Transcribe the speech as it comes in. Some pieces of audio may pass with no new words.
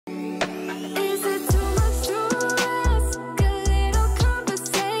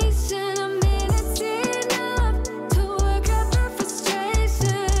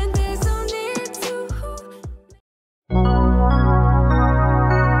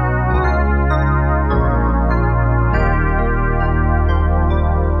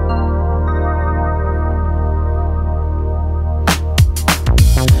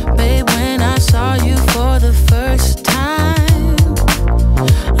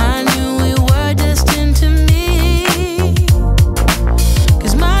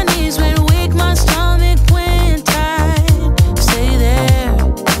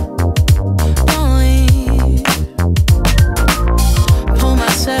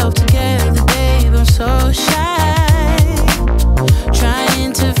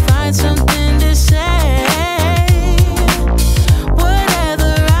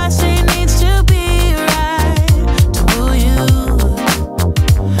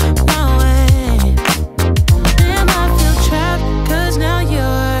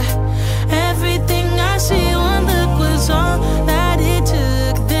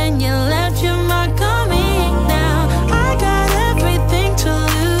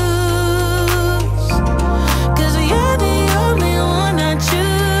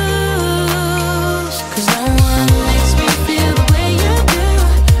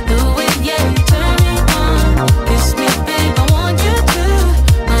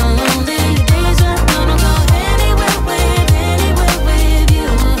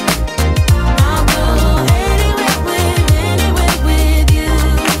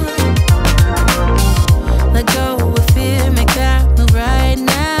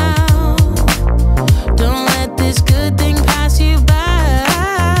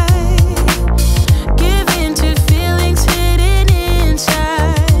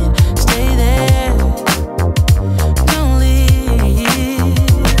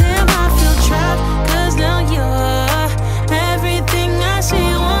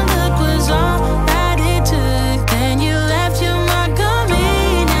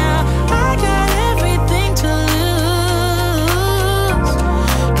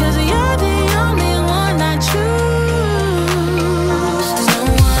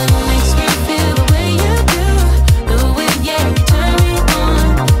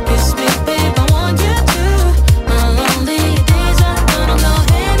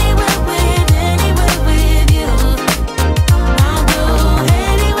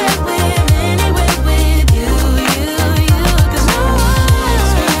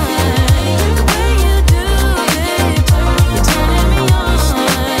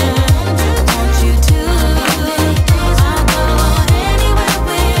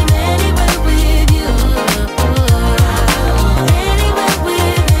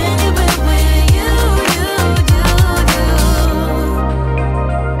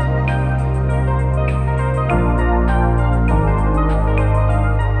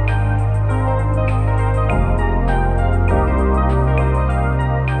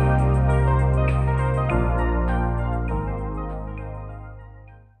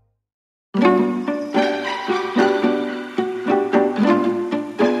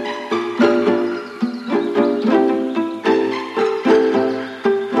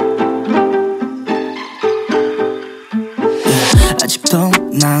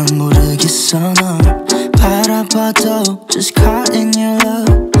난 모르겠어 널 바라봐도 just caught in your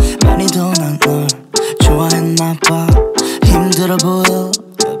love 많이도 난 널 좋아했나봐 힘들어 보여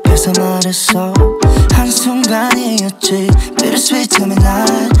옆에서 말했어 한순간이었지 Bittersweet to me now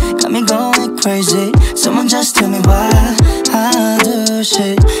Got me going crazy Someone just tell me why 하나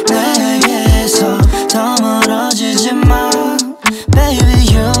둘씩 내게서 더 멀어지지 마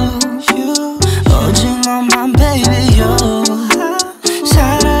Baby you 오직 너만 baby you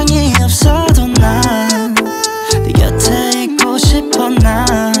사랑이 없어도 난 네 곁에 있고 싶어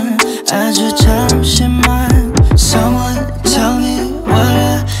난 아주 잠시만 Someone tell me what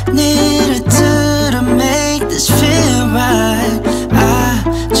I need to do to make this feel right I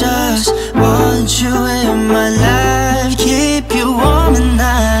just want you in my life Keep you warm and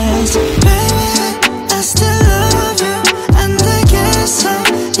nice Baby, I still love you 안 되겠어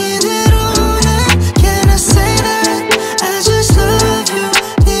이대로는 Can I say that I just love you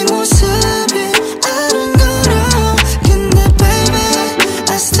네 모습이 아름다워 근데 baby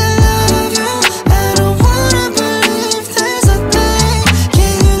I still love you I don't wanna believe there's a thing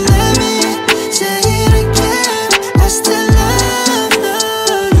Can you let me say it again I still love you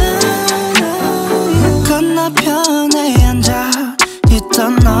건너편에 앉아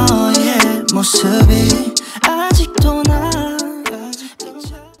있던 너의 모습이 아직도 나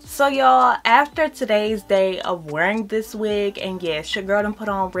So y'all, after today's day of wearing this wig, and yes, your girl done put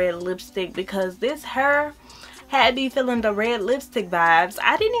on red lipstick because this hair had me feeling the red lipstick vibes.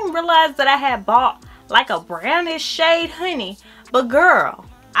 I didn't even realize that I had bought like a brownish shade, honey. But girl,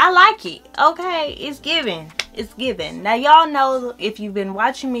 I like it. Okay, it's giving. It's giving. Now y'all know, if you've been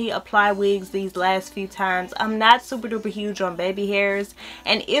watching me apply wigs these last few times, I'm not super duper huge on baby hairs,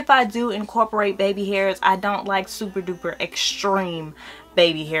 and if I do incorporate baby hairs, I don't like super duper extreme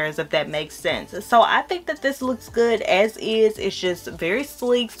baby hairs, if that makes sense. So I think that this looks good as is. It's just very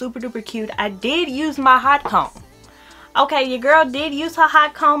sleek, super duper cute. I did use my hot comb. Okay, your girl did use her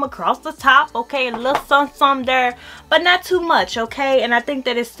hot comb across the top. Okay, a little something there, but not too much. Okay, and I think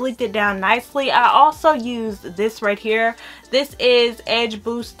that it sleeked it down nicely. I also used this right here. This is Edge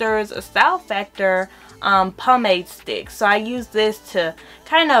Booster's Style Factor pomade stick. So I use this to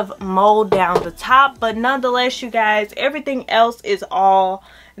kind of mold down the top, but nonetheless, you guys, everything else is all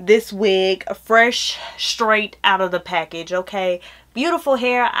this wig, fresh straight out of the package. Okay, beautiful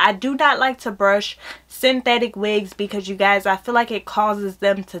hair. I do not like to brush synthetic wigs because, you guys, I feel like it causes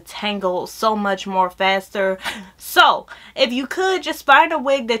them to tangle so much more faster. So if you could just find a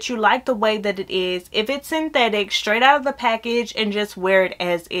wig that you like the way that it is, if it's synthetic, straight out of the package, and just wear it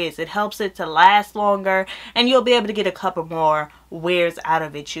as is. It helps it to last longer, and you'll be able to get a couple more wears out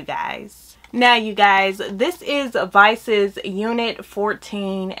of it, you guys. Now, you guys, this is Vice's Unit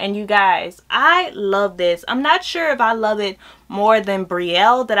 14, and you guys, I love this. I'm not sure if I love it more than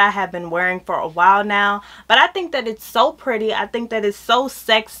Brielle that I have been wearing for a while now, but I think that it's so pretty. I think that it's so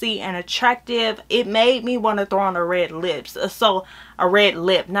sexy and attractive. It made me want to throw on a red lips. So a red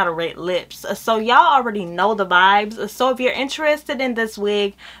lip, not a red lips. So y'all already know the vibes. So if you're interested in this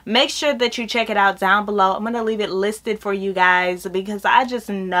wig, make sure that you check it out down below. I'm gonna leave it listed for you guys because I just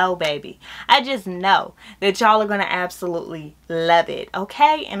know, baby, I just know that y'all are gonna absolutely love it.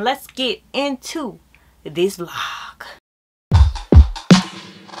 Okay, and let's get into this vlog.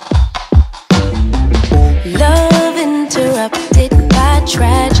 Love interrupted by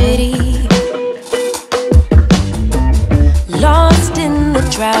tragedy, lost in the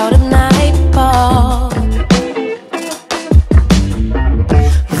drought of nightfall,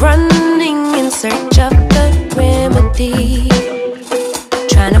 running in search of the remedy,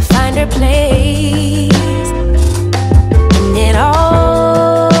 trying to find her place in it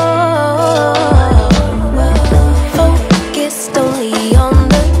all, focused only on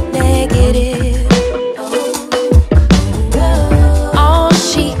the negative. All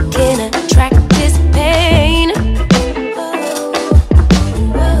she can attract is pain.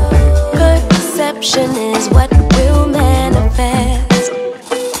 Perception is what will manifest.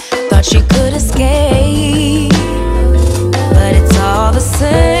 Thought she could escape, but it's all the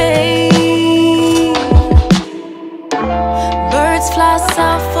same. Birds fly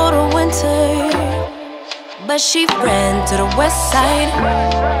south for the winter, but she ran to the west side.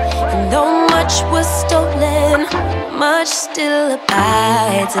 And though much was stolen, much still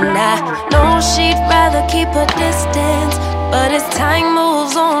abides. And I know she'd rather keep her distance, but as time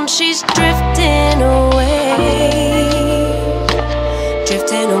moves on, she's drifting away,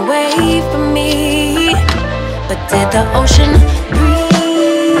 drifting away from me. But did the ocean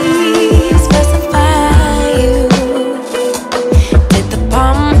breeze specify you? Did the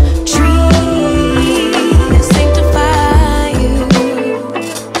palm trees sanctify you?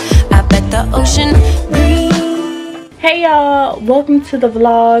 y'all, welcome to the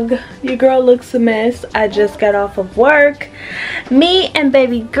vlog. Your girl looks a mess. I just got off of work. Me and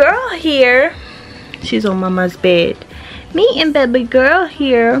baby girl here, she's on mama's bed. Me and baby girl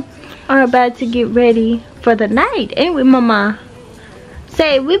here are about to get ready for the night, ain't we, mama?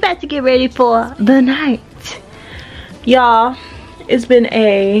 Say, we about to get ready for the night. Y'all, it's been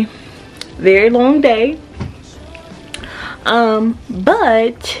a very long day.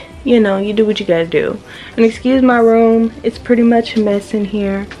 But you know, you do what you gotta do. And excuse my room, it's pretty much a mess in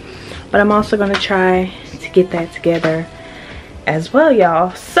here, but I'm also gonna try to get that together as well,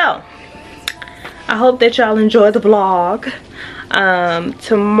 y'all. So I hope that y'all enjoy the vlog.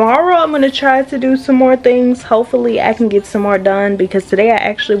 Tomorrow I'm gonna try to do some more things. Hopefully I can get some more done, because today I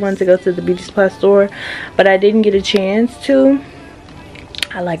actually wanted to go to the beauty supply store, but I didn't get a chance to.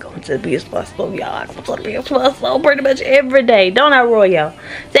 I like going to the beauty supply store, y'all. I go to the beauty supply store pretty much every day, don't I, Royal?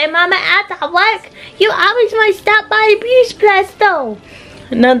 Say, mama, after work, you always want to stop by the beauty supply store.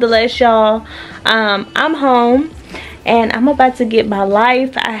 Nonetheless, y'all, I'm home and I'm about to get my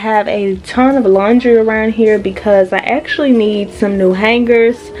life. I have a ton of laundry around here because I actually need some new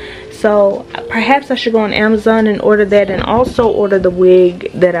hangers. So perhaps I should go on Amazon and order that, and also order the wig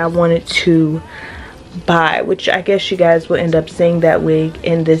that I wanted to buy, which I guess you guys will end up seeing that wig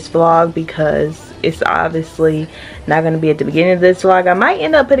in this vlog, because it's obviously not going to be at the beginning of this vlog. I might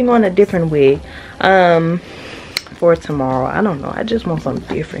end up putting on a different wig for tomorrow. I don't know, I just want something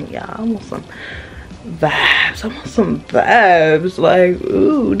different, y'all. I want some vibes. I want some vibes, like,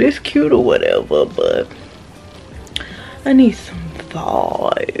 ooh, this cute or whatever, but I need some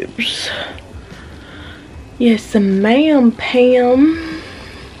vibes. Yes ma'am, Pam.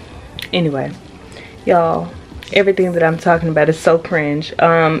 Anyway, y'all, everything that I'm talking about is so cringe.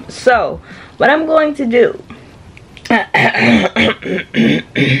 So what I'm going to do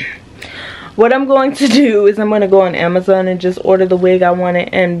is I'm going to go on Amazon and just order the wig I wanted,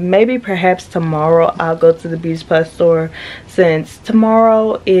 and maybe perhaps tomorrow I'll go to the beauty supply store, since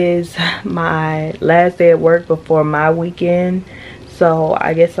tomorrow is my last day at work before my weekend. So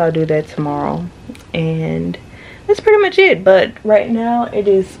I guess I'll do that tomorrow, and that's pretty much it. But right now it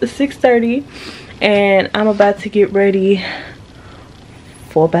is 6:30 and I'm about to get ready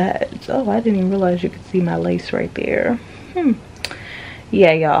for bed. Oh, I didn't even realize you could see my lace right there.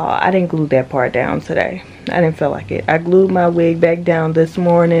 Yeah, y'all, I didn't glue that part down today. I didn't feel like it. I glued my wig back down this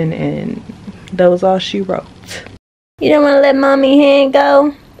morning, and that was all she wrote. You don't want to let mommy hand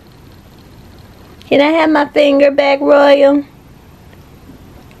go? Can I have my finger back, Royal?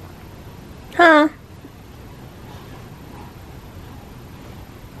 Huh?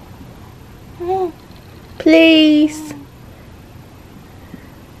 Please.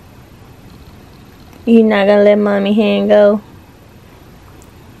 You're not gonna let mommy hand go?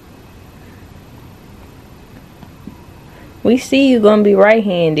 We see you gonna be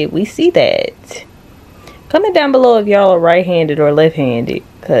right-handed. We see that. Comment down below if y'all are right-handed or left-handed,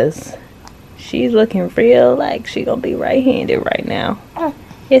 because she's looking real like she gonna be right-handed right now.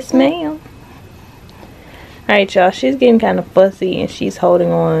 Yes, ma'am. Alright, y'all, she's getting kind of fussy and she's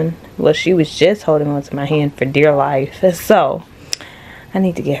holding on. Well, she was just holding on to my hand for dear life. So I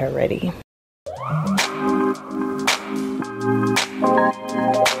need to get her ready.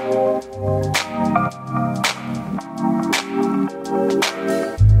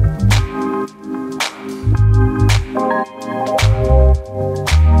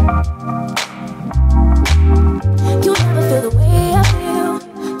 You never feel the way I feel.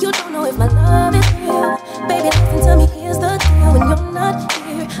 You don't know if my love is real. Baby, listen to me, here's the deal. When you're not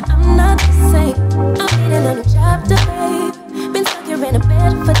here, I'm not the same. I'm reading a new chapter, babe. Been stuck here in a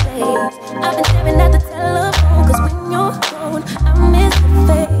bed for days. I've been staring at the telephone, cause when you're gone, I miss your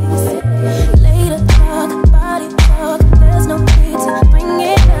face. Later talk, body talk, there's no need to bring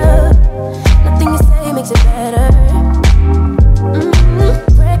it up. Nothing you say makes it better.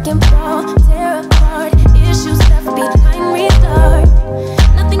 Wreck and ball, tear apart, issues left behind, restart.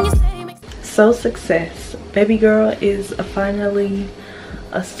 Nothing you say makes it. So success. Baby girl is finally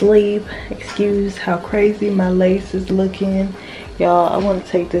asleep. Excuse how crazy my lace is looking. Y'all, I want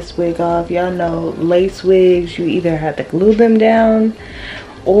to take this wig off. Y'all know lace wigs, you either have to glue them down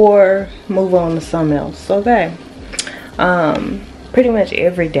or move on to something else. Okay. Pretty much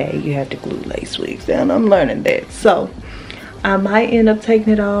every day you have to glue lace wigs down. I'm learning that. So I might end up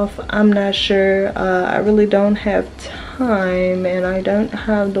taking it off. I'm not sure. I really don't have time, and I don't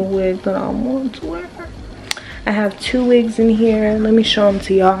have the wig that I want to wear. I have 2 wigs in here. Let me show them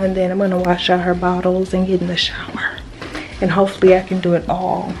to y'all, and then I'm gonna wash out her bottles and get in the shower, and hopefully I can do it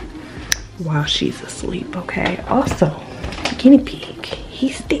all while she's asleep. Okay. Also, guinea pig, he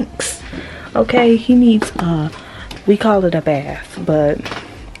stinks. Okay, he needs a we call it a bath, but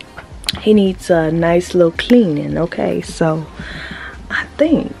he needs a nice little cleaning. Okay, so I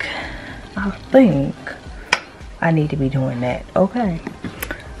think I need to be doing that. Okay,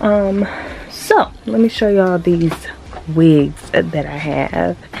 so let me show y'all these wigs that I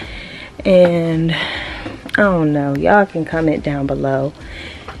have, and I don't know, y'all can comment down below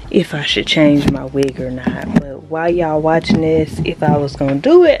if I should change my wig or not. But while y'all watching this, if I was gonna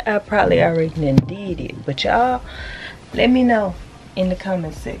do it, I probably already did it. But y'all let me know in the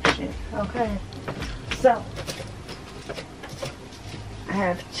comment section. Okay, so I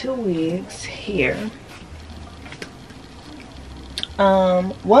have two wigs here.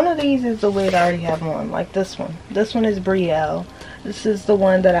 One of these is the wig I already have on, like this one. This one is Brielle. This is the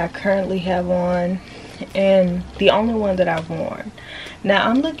one that I currently have on, and the only one that I've worn. Now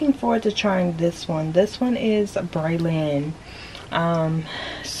I'm looking forward to trying this one. This one is Braylon.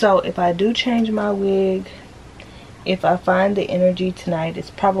 So if I do change my wig, if I find the energy tonight,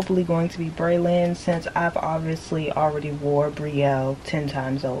 it's probably going to be Braylon, since I've obviously already wore Brielle 10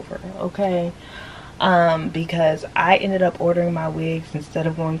 times over. Okay, because I ended up ordering my wigs instead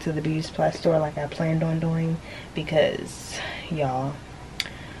of going to the beauty supply store like I planned on doing, because y'all,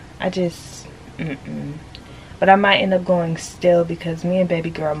 I just but I might end up going still, because me and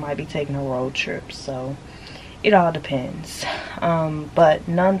baby girl might be taking a road trip, so it all depends. But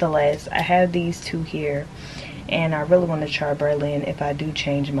nonetheless, I have these two here, and I really want to try Berlin if I do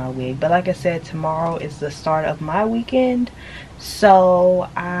change my wig. But like I said, tomorrow is the start of my weekend, so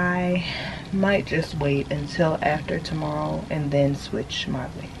I might just wait until after tomorrow and then switch my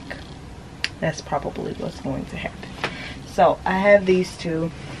wig. That's probably what's going to happen. So I have these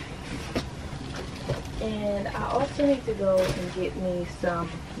two, and I also need to go and get me some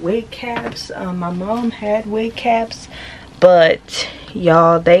wig caps. My mom had wig caps, but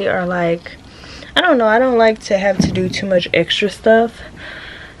y'all, they are like, I don't know, I don't like to have to do too much extra stuff,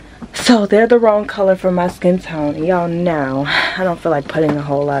 so they're the wrong color for my skin tone. Y'all know I don't feel like putting a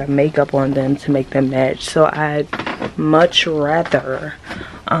whole lot of makeup on them to make them match, so I'd much rather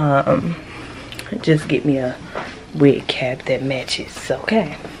just get me a wig cap that matches.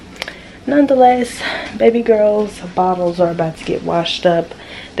 Okay, nonetheless, baby girl's bottles are about to get washed up.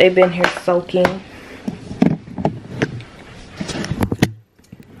 They've been here soaking.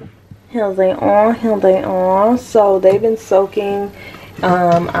 Here they are. So they've been soaking.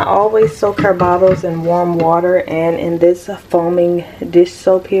 I always soak her bottles in warm water, and in this foaming dish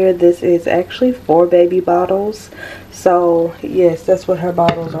soap here, this is actually 4 baby bottles. So yes, that's what her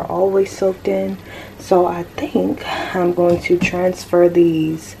bottles are always soaked in. So I think I'm going to transfer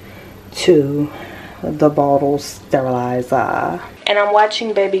these to the bottle sterilizer. And I'm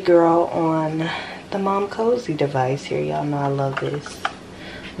watching baby girl on the Mom Cozy device here. Y'all know I love this.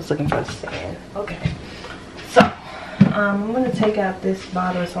 I was looking for the stand. Okay, so I'm going to take out this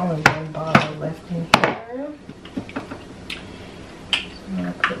bottle. It's only one bottle left in here. I'm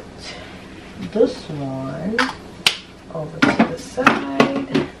going to put this one over to the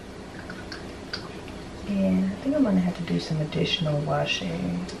side. And I think I'm going to have to do some additional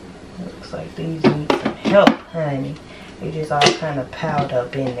washing. Looks like these need some help, honey. They just all kind of piled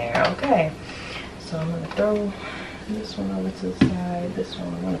up in there. Okay, so I'm going to throw this one over to the side. This one,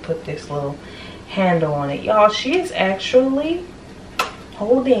 I'm going to put this little handle on it. Y'all, she is actually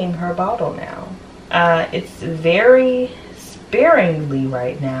holding her bottle now. It's very sparingly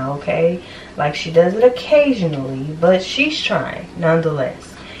right now, okay? Like, she does it occasionally, but she's trying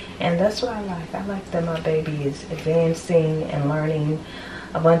nonetheless. And that's what I like. I like that my baby is advancing and learning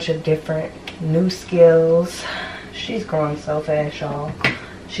a bunch of different new skills. She's growing so fast, y'all.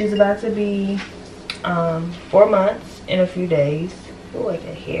 She's about to be 4 months in a few days. Ooh, I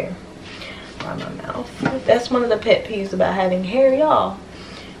got hair on my mouth. That's one of the pet peeves about having hair, y'all.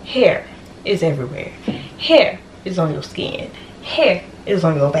 Hair is everywhere. Hair is on your skin. Hair is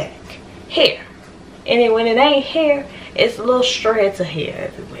on your back. Hair. And then when it ain't hair, it's little shreds of hair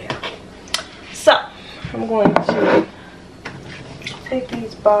everywhere. So I'm going to take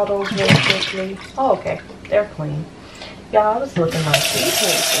these bottles real quickly. Oh, okay, they're clean. Y'all, I was looking like these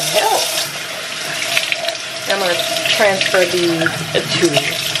need some help. I'm going to transfer these to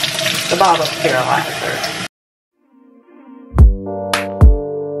the bottle sterilizer.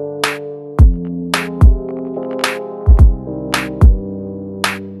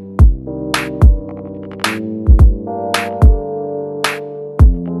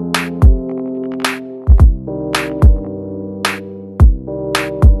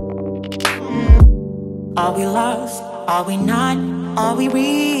 Are we lost? Are we not? Are we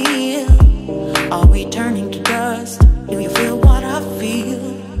real? Are we turning to dust? Do you feel what I feel?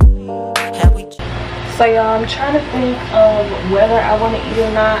 Have we... So y'all, I'm trying to think of whether I want to eat or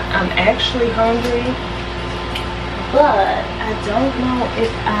not. I'm actually hungry, but I don't know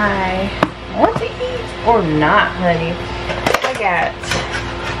if I want to eat or not, honey. I got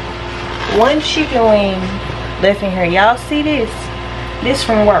one chicken wing left in here. Y'all see this? This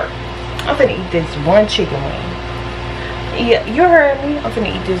from work. I'm gonna eat this one chicken wing. Yeah, you heard me. I'm gonna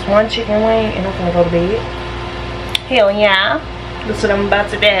eat this one chicken wing and I'm gonna go to bed. Hell yeah. That's what I'm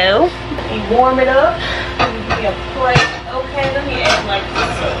about to do. Let me warm it up. Let me give me a plate. Okay, let me act like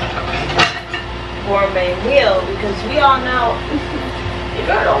this a gourmet meal because we all know your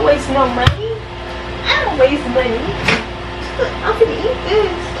girl don't waste no money. I don't waste money. I'm gonna eat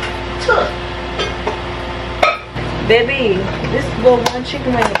this. Baby, this little one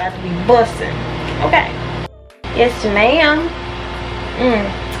chicken wing about to be busting. Okay. Yes, ma'am.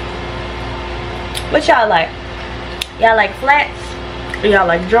 What y'all like? Y'all like flats? Or y'all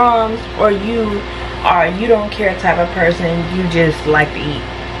like drums? Or you are you don't care type of person, you just like to eat?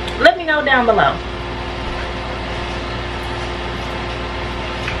 Let me know down below.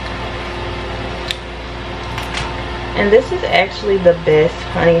 And this is actually the best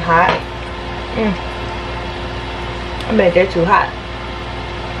honey hot. I bet they're too hot.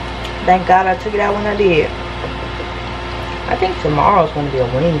 Thank God I took it out when I did. I think tomorrow's gonna be a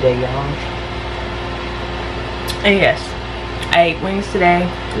wing day, y'all. And yes, I ate wings today.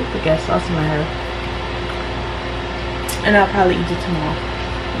 Ooh, I got sauce in my hair. And I'll probably eat it tomorrow.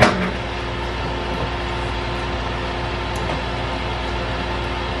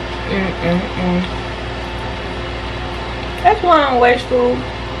 That's why I don't waste food.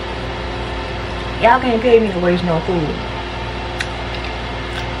 Y'all can't pay me to waste no food.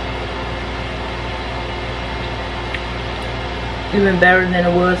 Even better than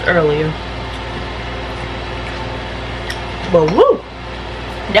it was earlier. But woo!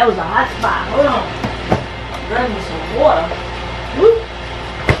 That was a hot spot. Hold on. Grab me some water. Woo!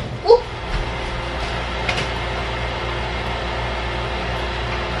 Woo!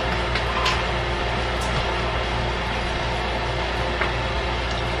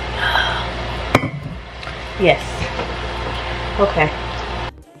 Yes. Okay.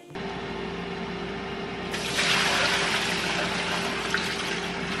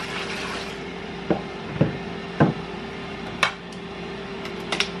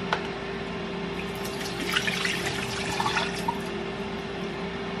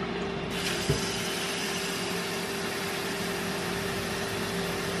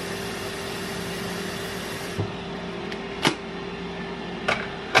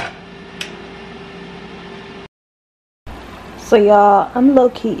 So y'all, I'm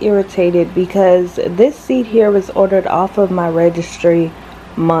low-key irritated because this seat here was ordered off of my registry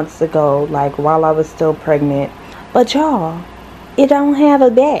months ago, like while I was still pregnant. But y'all, it don't have a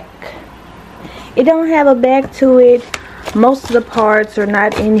back. It don't have a back to it. Most of the parts are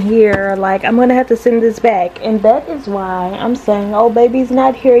not in here. Like, I'm gonna have to send this back, and that is why I'm saying, oh, baby's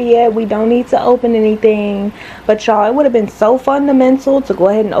not here yet, we don't need to open anything. But y'all, it would have been so fundamental to go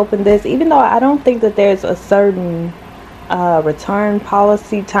ahead and open this, even though I don't think that there's a certain return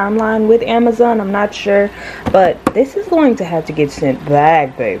policy timeline with Amazon. I'm not sure, but this is going to have to get sent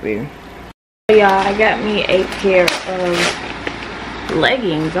back, baby. Y'all, I got me a pair of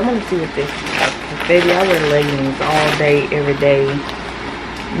leggings. I want to see what this is like. Baby, I wear leggings all day, every day,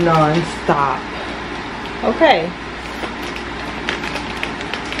 non-stop. Okay,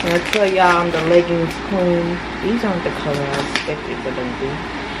 I'm gonna tell y'all I'm the leggings queen. These aren't the color I expected for them to be,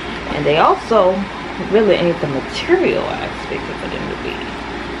 and they also really ain't the material I expected for them to be.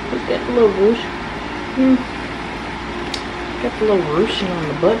 Look at the little ruche. Got the little ruching on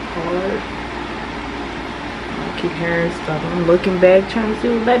the butt part. I keep hearing stuff. I'm looking back trying to see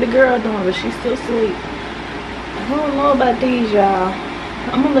what baby girl doing, but she's still asleep. I don't know about these, y'all.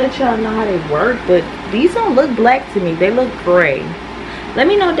 I'm gonna let y'all know how they work, but these don't look black to me. They look gray. Let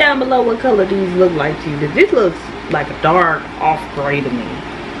me know down below what color these look like to you, because this looks like a dark off gray to me.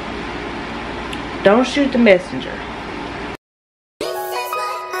 Don't shoot the messenger.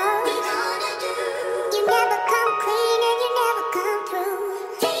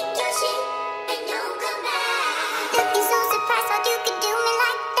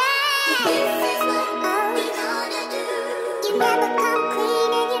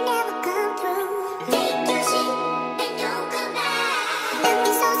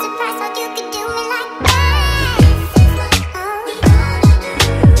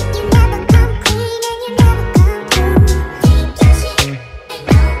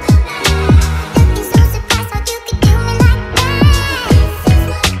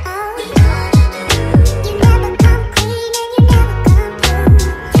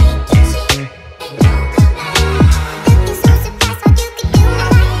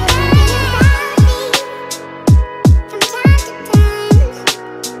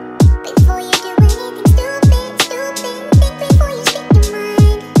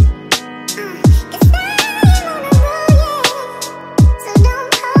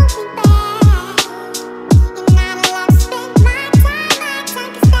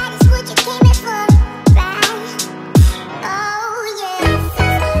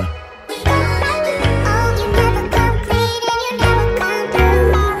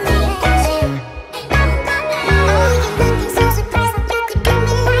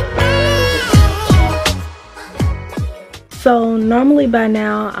 normally by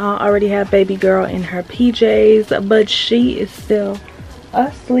now I already have baby girl in her PJs, but she is still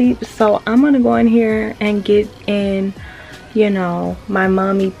asleep, so I'm gonna go in here and get in, you know, my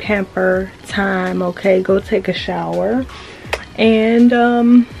mommy pamper time. Okay, go take a shower,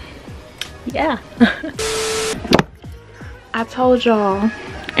 and yeah. I told y'all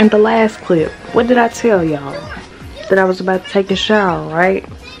in the last clip, what did I tell y'all? That I was about to take a shower, right?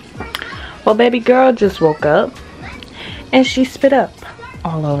 Well, baby girl just woke up and she spit up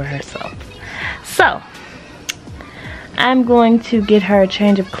all over herself. So I'm going to get her a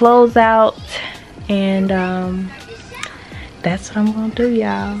change of clothes out, and that's what I'm gonna do,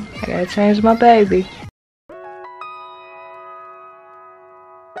 y'all. I gotta change my baby.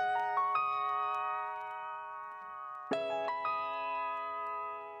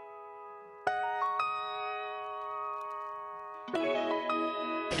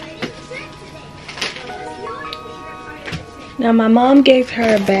 Now my mom gave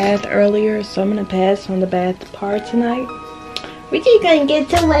her a bath earlier, so I'm gonna pass on the bath part tonight. We just gonna get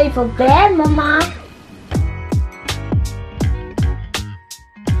too late for bed, Mama.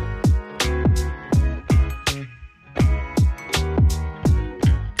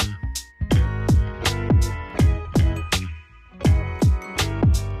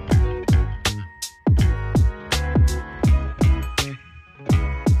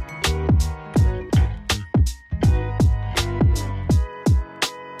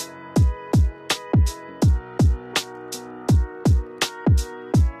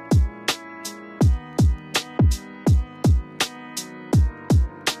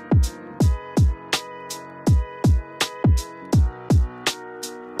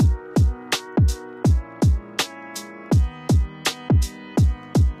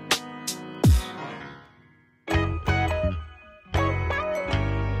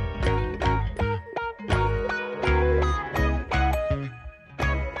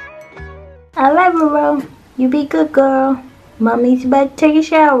 I love you, Ro. You be good, girl. Mommy's about to take a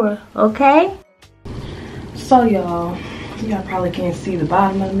shower, okay? So y'all probably can't see the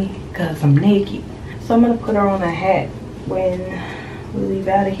bottom of me because I'm naked. So I'm gonna put her on a hat when we leave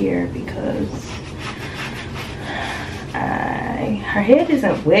out of here, because her head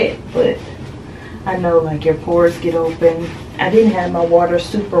isn't wet, but I know like your pores get open. I didn't have my water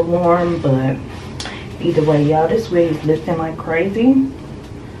super warm, but either way, y'all, this wig is lifting like crazy.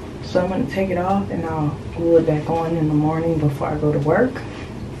 So I'm gonna take it off and I'll glue it back on in the morning before I go to work.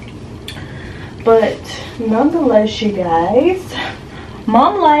 But nonetheless, you guys,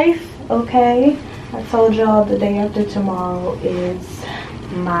 mom life, okay? I told y'all the day after tomorrow is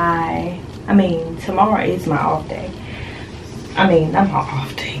tomorrow is my off day. Not my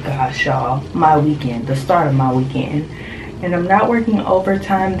off day, gosh, y'all. My weekend, the start of my weekend. And I'm not working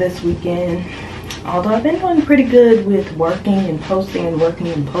overtime this weekend. Although I've been doing pretty good with working and posting and working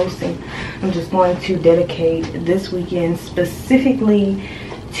and posting. I'm just going to dedicate this weekend specifically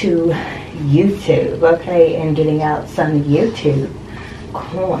to YouTube, okay? And getting out some YouTube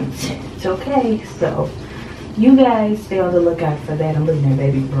content, okay? So you guys stay on the lookout for that. I'm looking at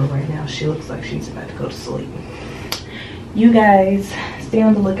baby girl right now. She looks like she's about to go to sleep. You guys stay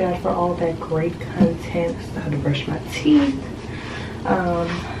on the lookout for all that great content. I still have to brush my teeth.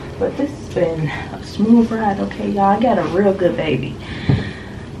 But this has been a smooth ride, okay, y'all? I got a real good baby.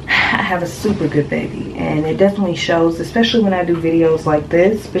 I have a super good baby, and it definitely shows, especially when I do videos like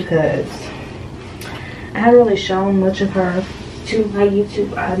this, because I haven't really shown much of her to my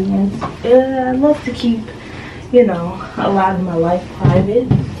YouTube audience. I love to keep, you know, a lot of my life private.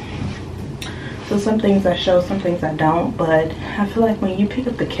 So some things I show, some things I don't, but I feel like when you pick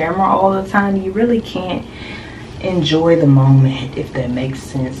up the camera all the time, you really can't enjoy the moment, if that makes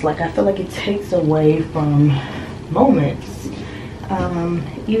sense. Like, I feel like it takes away from moments.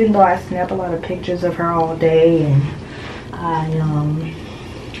 Even though I snap a lot of pictures of her all day, and I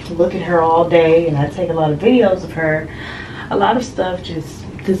look at her all day, and I take a lot of videos of her, a lot of stuff just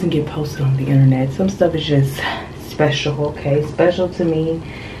doesn't get posted on the internet. Some stuff is just special, okay? Special to me,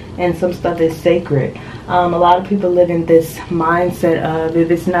 and some stuff is sacred. A lot of people live in this mindset of,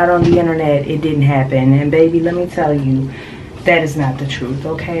 if it's not on the internet, it didn't happen. And baby, let me tell you, that is not the truth,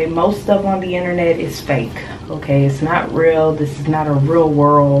 okay? Most stuff on the internet is fake, okay? It's not real. This is not a real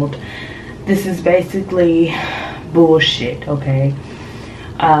world. This is basically bullshit, okay?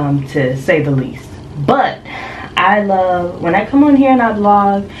 To say the least. But I love, when I come on here and I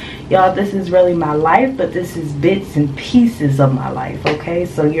vlog, y'all, this is really my life, but this is bits and pieces of my life, okay?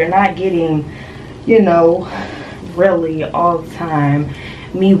 So you're not getting, you know, really all the time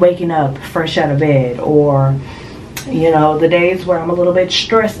me waking up fresh out of bed, or, you know, the days where I'm a little bit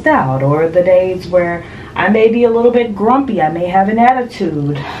stressed out, or the days where I may be a little bit grumpy. I may have an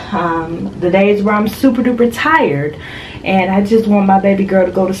attitude. The days where I'm super duper tired and I just want my baby girl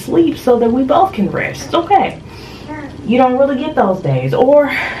to go to sleep so that we both can rest. Okay. You don't really get those days.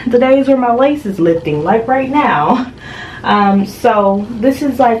 Or the days where my lace is lifting, like right now. So this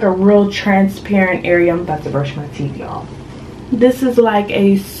is like a real transparent area. I'm about to brush my teeth, y'all. This is like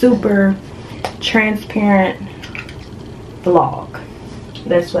a super transparent vlog.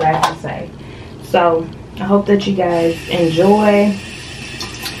 That's what I have to say. So I hope that you guys enjoy.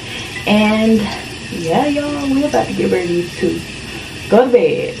 And yeah, y'all, we're about to get ready to go to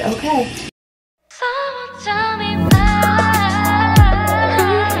bed. Okay. Someone tell me why.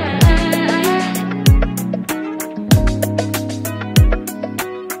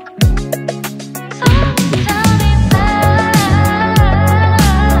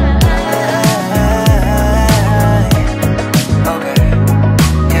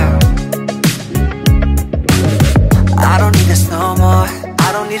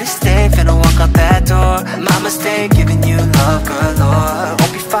 My mistake giving you love galore.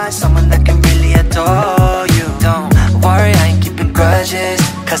 Hope you find someone that can really adore you. Don't worry, I ain't keeping grudges,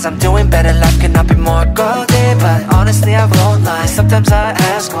 cause I'm doing better, life cannot be more golden. But honestly, I won't lie, sometimes I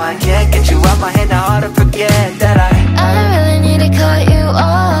ask why I can't get you out my head. Now hard to forget that I really need to cut you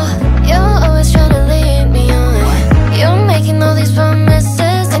off. You're always trying to lead me on. You're making all these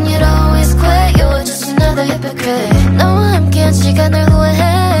promises and you'd always quit. You're just another hypocrite. No, I'm can't 시간을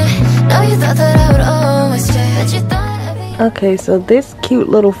후회해. No, you thought that I would always stay, but you thought. Okay, so this cute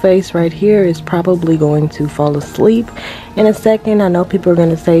little face right here is probably going to fall asleep in a second. I know people are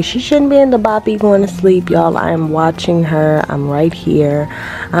going to say she shouldn't be in the boppy going to sleep. Y'all, I am watching her. I'm right here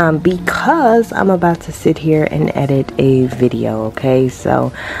because I'm about to sit here and edit a video. Okay,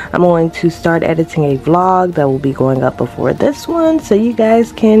 so I'm going to start editing a vlog that will be going up before this one, so you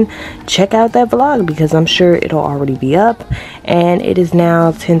guys can check out that vlog because I'm sure it'll already be up. And it is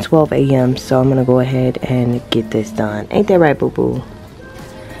now 10:12 a.m. so I'm gonna go ahead and get this done. Ain't that right, boo boo?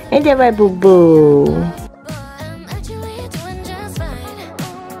 Ain't that right, boo boo?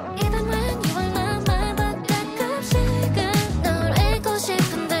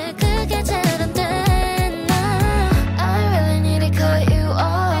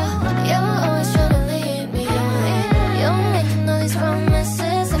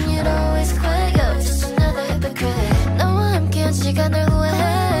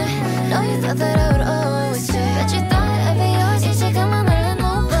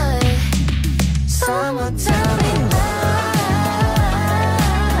 Someone tell